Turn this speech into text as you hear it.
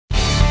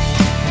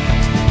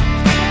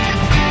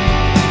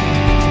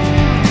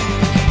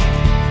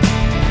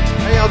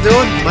y'all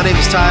doing? My name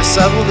is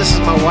Southerland. This is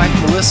my wife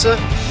Melissa.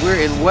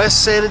 We're in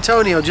West San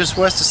Antonio, just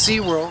west of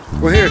SeaWorld.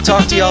 We're here to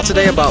talk to y'all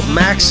today about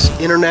Maxgxl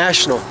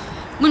International.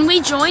 When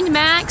we joined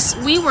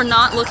Maxgxl, we were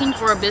not looking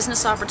for a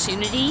business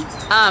opportunity.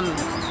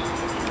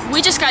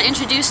 We just got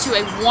introduced to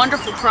a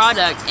wonderful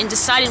product and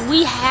decided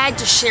we had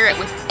to share it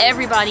with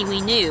everybody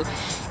we knew.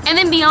 And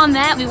then beyond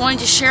that, we wanted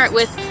to share it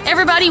with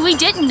everybody we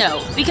didn't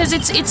know, because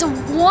it's a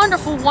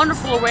wonderful,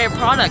 wonderful array of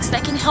products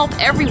that can help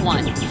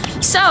everyone.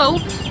 So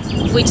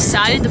we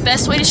decided the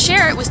best way to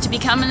share it was to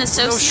become an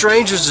associate. No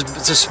strangers,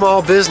 it's a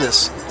small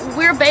business.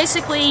 We're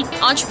basically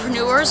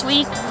entrepreneurs.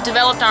 We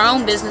developed our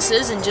own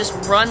businesses and just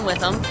run with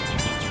them.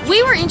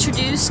 We were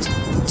introduced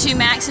to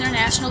Maxgxl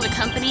International, the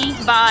company,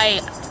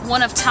 by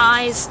one of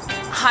Ty's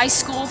high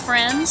school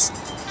friends.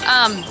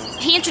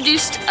 He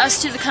introduced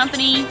us to the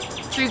company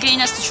through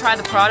getting us to try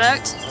the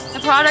product. The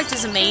product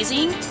is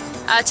amazing.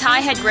 Ty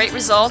had great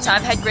results,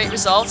 I've had great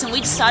results, and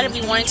we decided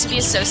we wanted to be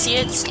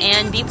associates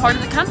and be part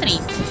of the company.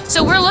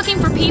 So we're looking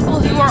for people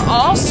who are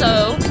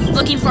also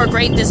looking for a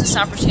great business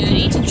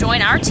opportunity to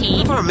join our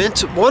team.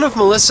 One of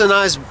Melissa and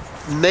I's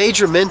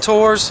major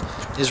mentors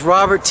is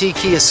Robert T.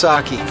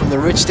 Kiyosaki from the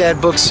Rich Dad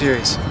book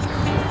series.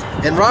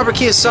 And Robert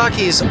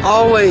Kiyosaki has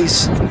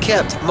always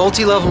kept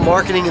multi-level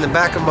marketing in the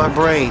back of my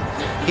brain.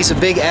 He's a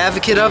big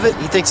advocate of it.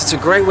 He thinks it's a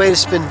great way to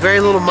spend very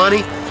little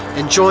money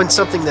and join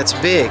something that's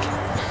big.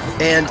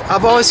 And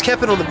I've always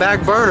kept it on the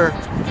back burner,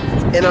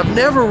 and I've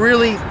never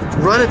really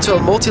run into a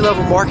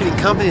multi-level marketing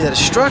company that has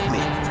struck me.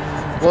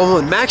 Well,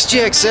 when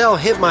Maxgxl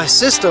hit my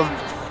system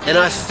and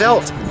I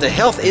felt the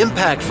health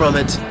impact from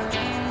it,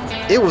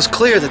 it was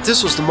clear that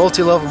this was the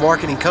multi-level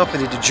marketing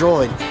company to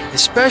join,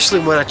 especially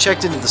when I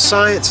checked into the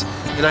science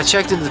and I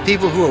checked into the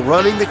people who are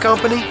running the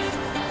company.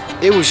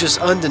 It was just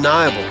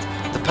undeniable.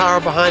 The power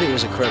behind it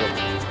was incredible.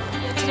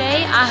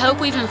 Today, I hope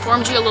we've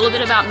informed you a little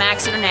bit about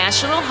Maxgxl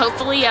International,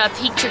 hopefully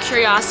piqued your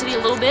curiosity a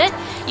little bit.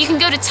 You can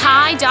go to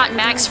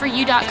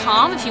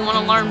ty.maxforyou.com if you want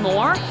to learn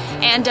more.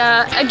 And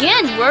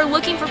again, we're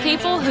looking for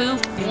people who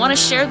want to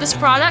share this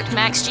product,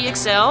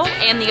 Maxgxl,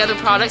 and the other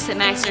products that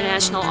Maxgxl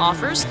International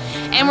offers.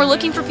 And we're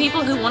looking for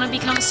people who want to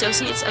become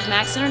associates of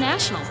Maxgxl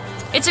International.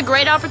 It's a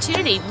great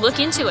opportunity. Look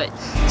into it.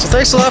 So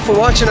thanks a lot for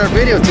watching our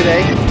video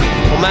today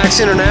on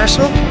Maxgxl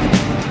International.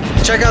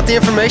 Check out the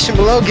information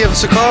below, give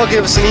us a call,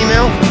 give us an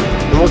email,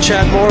 and we'll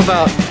chat more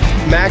about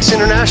Maxgxl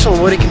International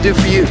and what it can do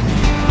for you.